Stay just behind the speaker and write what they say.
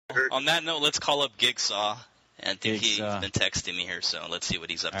On that note, let's call up Gigsaw. I think he's Gigsaw. been texting me here, so let's see what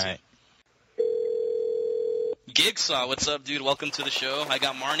he's up to. right. Gigsaw, what's up, dude? Welcome to the show. I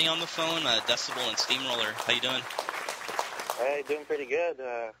got Marni on the phone, Decibel and Steamroller. How you doing? Hey, doing pretty good.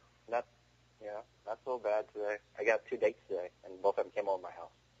 Not so bad today. I got 2 dates today, and both of them came over my house.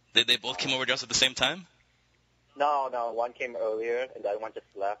 They both came over just at the same time? No, one came earlier, and the other one just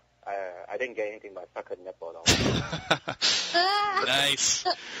left. I didn't get anything, but I sucked a nipple at all. Nice.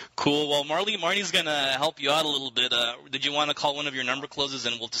 Cool. Well, Marni's going to help you out a little bit. Did you want to call one of your number closes,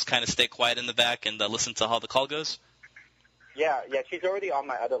 and we'll just kind of stay quiet in the back and listen to how the call goes? Yeah, she's already on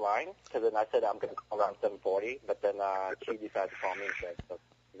my other line, because then I said I'm going to call around 7:40, but then she decided to call me instead, so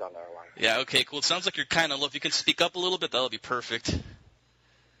she's on the other line. Yeah, okay, cool. It sounds like you're kind of low. If you can speak up a little bit, that'll be perfect.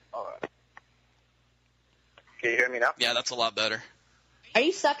 All right. Can you hear me now? Yeah, that's a lot better. Are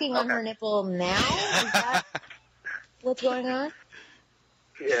you sucking on her nipple now? Is that what's going on?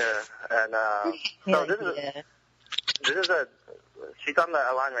 Yeah, and so this is she's on the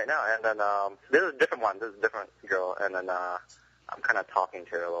line right now, and then this is a different one. This is a different girl, and then I'm kind of talking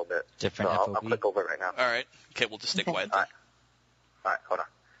to her a little bit. Different so I'll FOB. click over it right now. All right. Okay, we'll just stay quiet then. All right, hold on.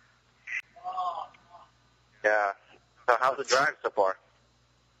 Yeah. So how's the drive so far?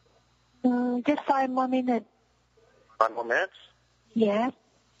 Just 5 more minutes. 5 more minutes? Yes.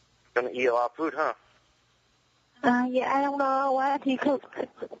 Gonna eat a lot of food, huh? Yeah, I don't know what he cooked.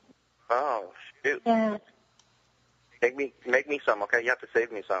 Oh, shoot. Yeah. Make me some, okay? You have to save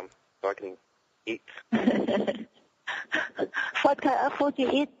me some so I can eat. What kind of food you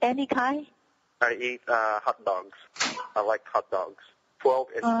eat? Any kind? I eat hot dogs. I like hot dogs.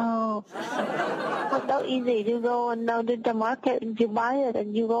 12 is Oh. Hot dog easy. You go down to the market and you buy it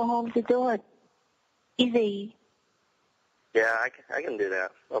and you go home to do it. Easy. Yeah, I can do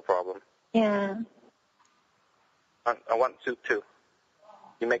that. No problem. Yeah. I want soup, too.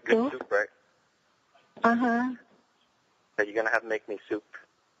 You make good soup, right? Uh-huh. So you're going to have to make me soup.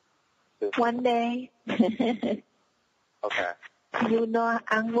 One day. Okay. You know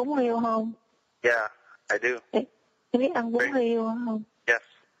ăn bún riêu không? Yeah, I do. Em biết ăn bún riêu không? Yes,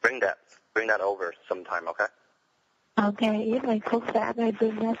 bring that over sometime, okay? Okay, if I cook that, I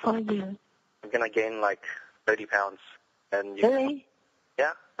bring that for you. I'm going to gain like 30 pounds. And you Really?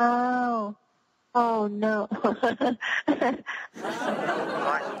 Yeah. Oh, no. Fine,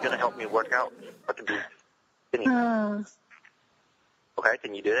 you're going to help me work out. What to be skinny. Okay,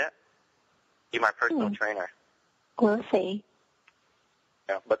 can you do that? You're my personal trainer. We'll see.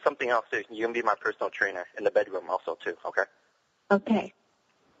 Yeah, but something else too. You can be my personal trainer in the bedroom also too, okay? Okay.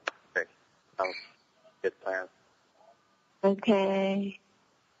 Okay. Good plan. Okay.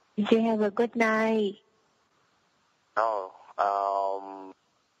 You have a good night. Oh,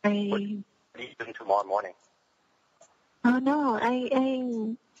 what are you doing tomorrow morning? Oh, no,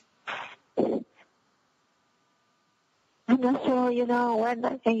 I'm not sure, when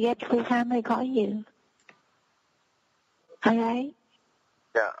I can get free time, I call you. All right?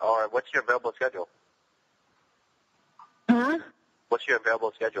 Yeah, or what's your available schedule? Huh? What's your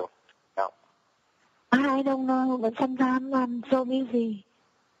available schedule now? I don't know, but sometimes I'm so busy.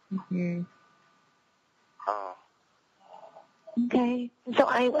 Mm-hmm. Oh. Okay, so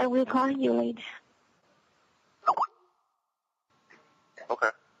I will call you later. Okay.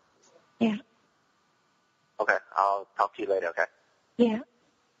 Yeah. Okay, I'll talk to you later, okay? Yeah.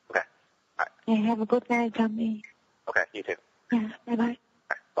 Okay. All right. Yeah, have a good night, Tommy. Okay, you too. Yeah, bye-bye. All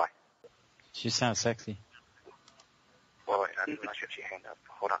right, bye. She sounds sexy. Wait, I'm not sure if she hanged up.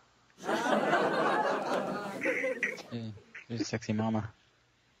 Hold on. Yeah, she's a sexy mama.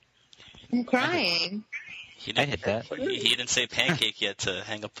 I'm crying. I hit that. He didn't say pancake yet to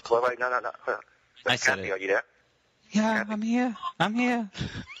hang up the call. Wait, no. I said Kathy, it. are you there? Yeah, Kathy? I'm here.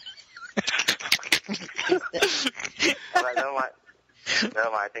 All right, never mind.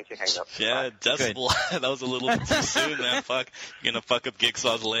 I think she hanged up. Yeah, Decibel. That was a little bit too soon, man. Fuck. You're going to fuck up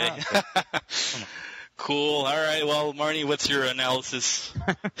Gigsaw's leg. Cool. All right. Well, Marni, what's your analysis?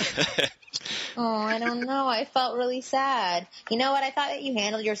 Oh, I don't know. I felt really sad. You know what? I thought that you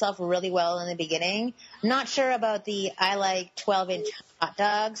handled yourself really well in the beginning. I'm not sure about the I like 12-inch hot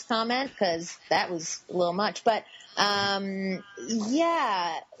dogs comment because that was a little much. But,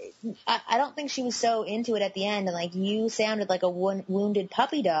 yeah, I don't think she was so into it at the end. And, like, you sounded like a wounded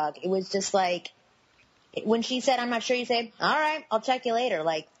puppy dog. It was just like when she said, I'm not sure, you say, all right, I'll check you later.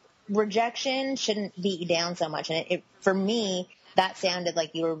 Like, rejection shouldn't beat you down so much. And it for me, that sounded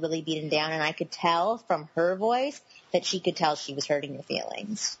like you were really beaten down, and I could tell from her voice that she could tell she was hurting your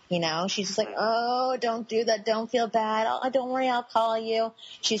feelings. You know, she's just like, oh, don't do that. Don't feel bad. Oh, don't worry, I'll call you.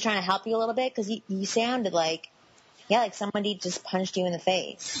 She was trying to help you a little bit because you sounded like yeah, like somebody just punched you in the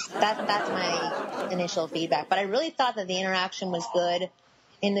face. That's my initial feedback. But I really thought that the interaction was good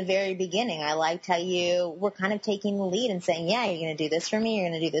in the very beginning. I liked how you were kind of taking the lead and saying, yeah, you're going to do this for me, you're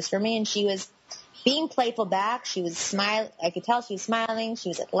going to do this for me. And she was being playful back. She was smiling. I could tell she was smiling. She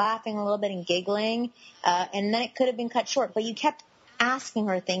was like laughing a little bit and giggling. And then it could have been cut short. But you kept asking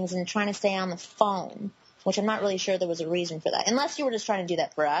her things and trying to stay on the phone, which I'm not really sure there was a reason for that. Unless you were just trying to do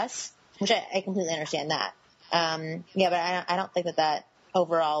that for us, which I completely understand that. Yeah, but I don't think that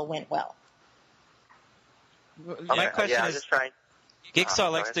overall went well. My question is, just trying. Jigsaw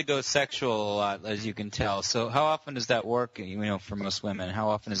likes to go sexual a lot, as you can tell. So how often does that work, for most women? How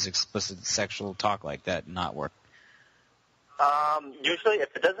often does explicit sexual talk like that not work? Usually,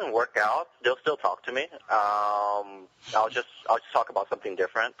 if it doesn't work out, they'll still talk to me. I'll just talk about something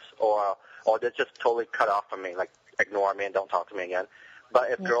different, or they'll just totally cut off from me, like ignore me and don't talk to me again.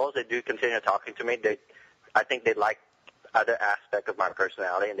 But if girls, they do continue talking to me, I think they like other aspect of my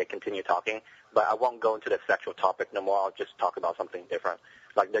personality, and they continue talking. But I won't go into the sexual topic no more. I'll just talk about something different.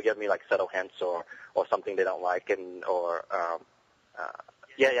 Like they'll give me like subtle hints or something they don't like, they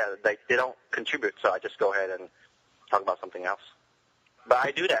don't contribute. So I just go ahead and talk about something else. But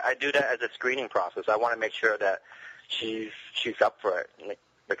I do that as a screening process. I want to make sure that she's up for it,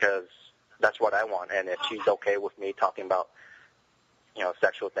 because that's what I want. And if she's okay with me talking about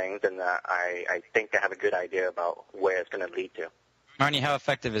sexual things, then I think I have a good idea about where it's going to lead to. Marni, how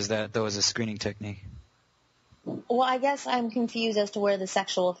effective is that, though, as a screening technique? Well, I guess I'm confused as to where the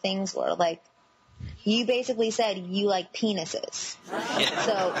sexual things were. Like, you basically said you like penises.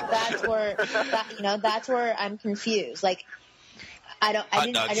 So that's where I'm confused. Like, I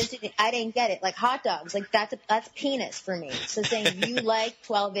didn't get it. Like hot dogs, like that's penis for me. So saying you like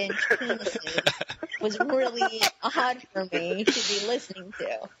 12-inch penises was really odd for me to be listening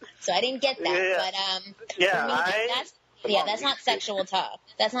to. So I didn't get that. Yeah. But for me, that's not sexual talk.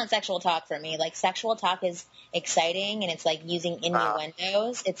 That's not sexual talk for me. Like sexual talk is exciting and it's like using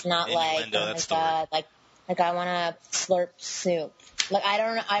innuendos. It's not like, oh my God, like I want to slurp soup. Like I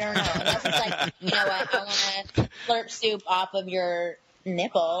don't know. Unless it's like, you know what, I want to slurp soup off of your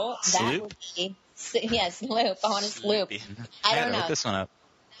nipple. That would be, sloop. I want to sloop. I don't know. Look this one up.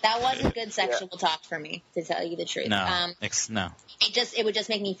 That wasn't good sexual talk for me, to tell you the truth. No. No. It would just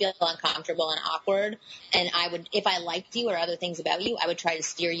make me feel uncomfortable and awkward. And I would, if I liked you or other things about you, I would try to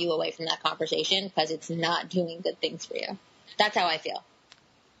steer you away from that conversation because it's not doing good things for you. That's how I feel.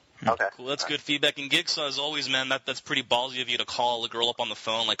 Okay. Cool. That's good feedback. And Gigsaw, as always, man, that's pretty ballsy of you to call a girl up on the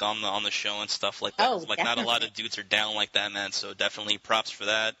phone, like on the show and stuff like that. Oh, like definitely. Not a lot of dudes are down like that, man. So definitely props for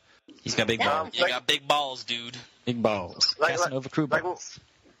that. He's got big balls. You got big balls, dude. Big balls. Casanova crew balls.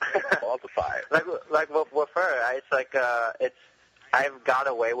 All to five. Like with her, it's like I've got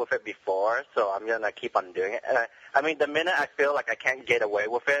away with it before, so I'm gonna keep on doing it. I mean, the minute I feel like I can't get away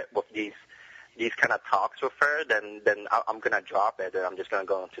with it with these kind of talks with her, then I'm gonna drop it and I'm just gonna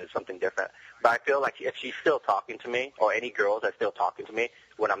go into something different. But I feel like if she's still talking to me, or any girls are still talking to me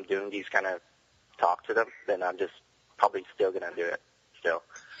when I'm doing these kind of talk to them, then I'm just probably still gonna do it. Still.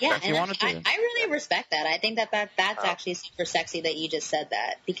 Yeah, and I really respect that. I think that's actually super sexy that you just said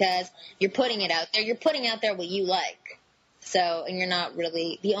that, because you're putting it out there. You're putting out there what you like. So, and you're not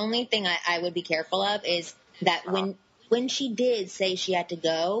really – the only thing I would be careful of is that when she did say she had to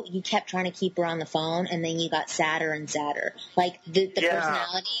go, you kept trying to keep her on the phone, and then you got sadder and sadder. Like the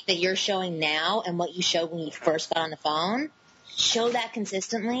personality that you're showing now and what you showed when you first got on the phone, show that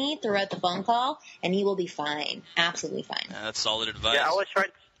consistently throughout the phone call, and you will be fine. Absolutely fine. Yeah, that's solid advice. Yeah, I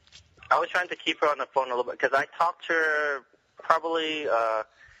was trying to keep her on the phone a little bit because I talked to her probably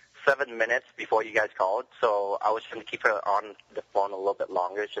 7 minutes before you guys called, so I was trying to keep her on the phone a little bit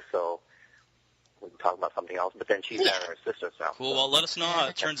longer just so we can talk about something else. But then she's at her sister's now. Cool. Well, let us know how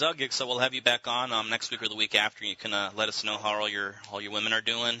it turns out, Gig. So we'll have you back on next week or the week after. You can let us know how all your women are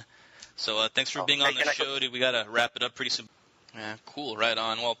doing. So thanks for being on the show, dude. We gotta wrap it up pretty soon. Yeah, cool. Right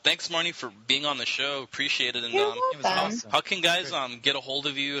on. Well, thanks, Marni, for being on the show. Appreciate it. And You're it was welcome. awesome. How can guys get a hold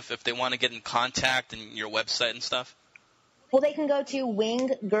of you if they want to get in contact and your website and stuff? Well, they can go to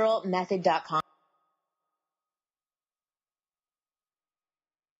winggirlmethod.com.